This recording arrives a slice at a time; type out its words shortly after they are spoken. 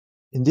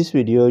In this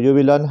video, you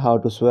will learn how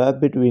to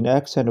swap between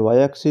x and y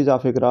axis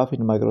of a graph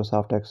in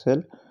Microsoft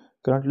Excel.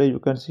 Currently, you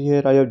can see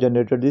here I have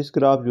generated this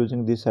graph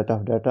using this set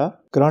of data.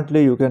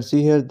 Currently, you can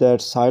see here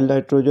that soil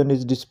nitrogen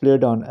is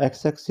displayed on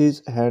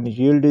x-axis and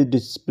yield is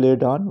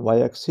displayed on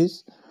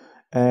y-axis.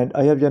 And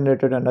I have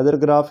generated another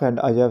graph and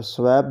I have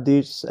swapped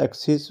these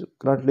axes.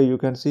 Currently, you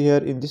can see here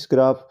in this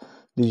graph,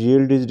 the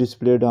yield is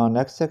displayed on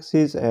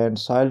x-axis and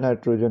soil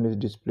nitrogen is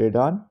displayed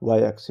on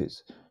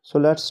y-axis. So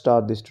let's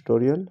start this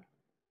tutorial.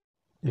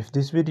 If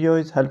this video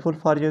is helpful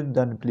for you,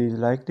 then please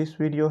like this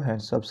video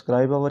and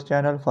subscribe our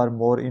channel for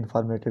more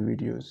informative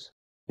videos.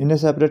 In a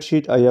separate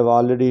sheet, I have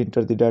already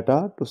entered the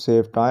data to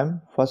save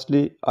time.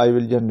 Firstly, I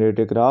will generate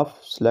a graph.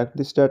 Select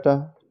this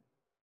data.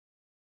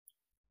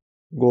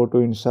 Go to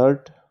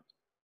Insert.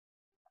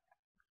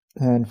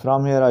 And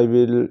from here, I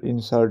will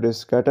insert a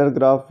scatter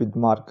graph with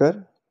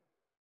marker.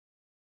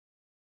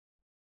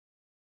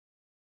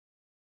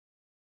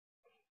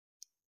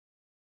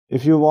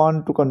 If you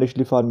want to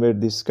conditionally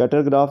format this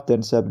scatter graph,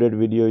 then separate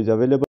video is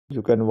available.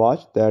 You can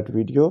watch that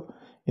video.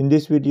 In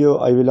this video,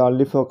 I will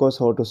only focus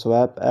how to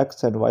swap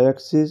x and y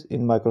axis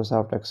in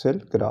Microsoft Excel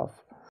graph.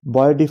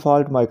 By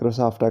default,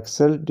 Microsoft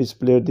Excel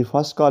displays the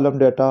first column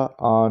data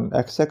on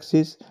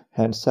x-axis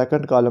and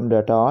second column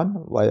data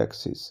on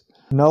y-axis.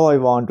 Now I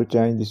want to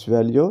change this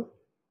value.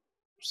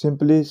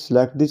 Simply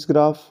select this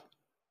graph.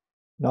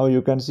 Now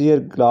you can see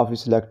here graph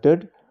is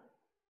selected.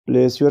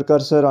 Place your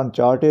cursor on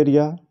chart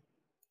area.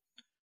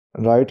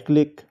 Right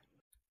click,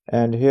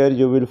 and here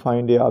you will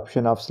find the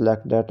option of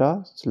select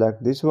data.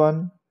 Select this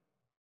one.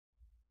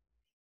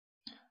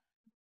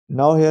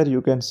 Now here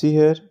you can see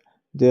here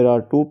there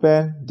are two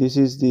pane. This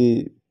is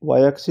the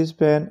y-axis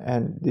pane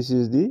and this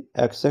is the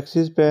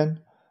x-axis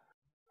pane.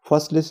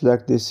 Firstly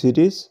select this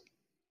series.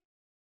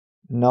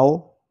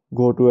 Now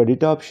go to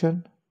edit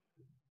option,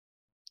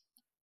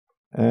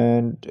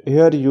 and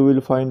here you will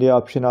find the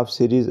option of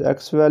series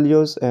x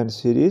values and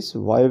series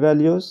y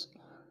values.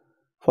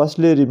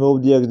 Firstly,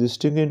 remove the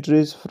existing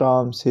entries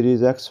from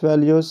series x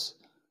values.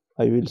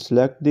 I will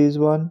select this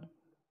one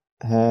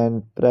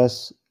and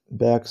press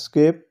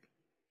backscape.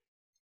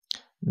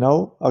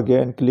 Now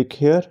again click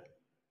here.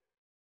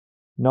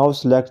 Now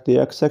select the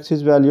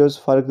x-axis values.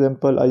 For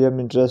example, I am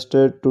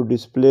interested to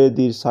display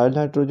the soil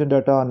nitrogen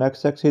data on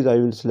x-axis. I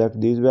will select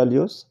these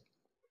values.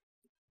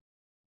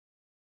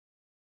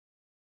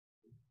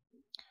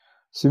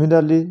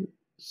 Similarly,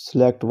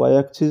 select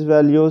y-axis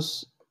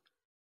values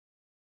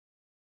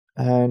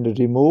and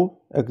remove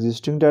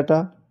existing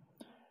data.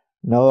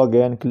 Now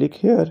again click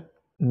here.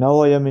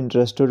 Now I am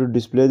interested to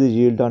display the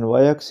yield on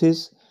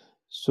y-axis,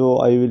 so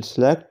I will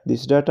select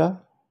this data.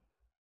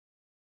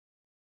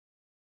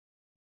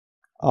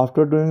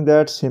 After doing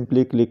that,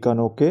 simply click on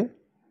OK.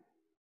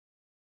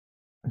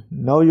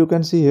 Now you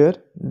can see here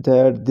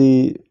that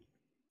the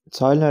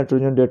soil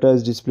nitrogen data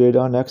is displayed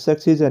on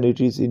x-axis and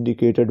it is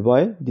indicated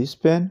by this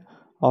pen.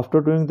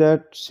 After doing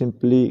that,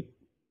 simply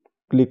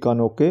click on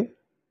OK.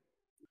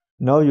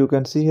 Now you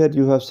can see here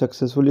you have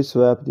successfully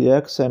swapped the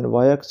x and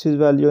y axis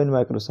value in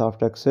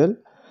Microsoft Excel.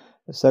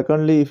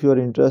 Secondly, if you are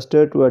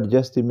interested to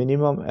adjust the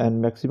minimum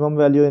and maximum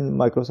value in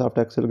Microsoft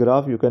Excel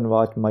graph, you can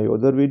watch my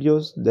other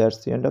videos.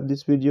 That's the end of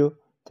this video.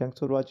 Thanks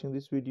for watching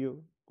this video.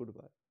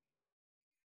 Goodbye.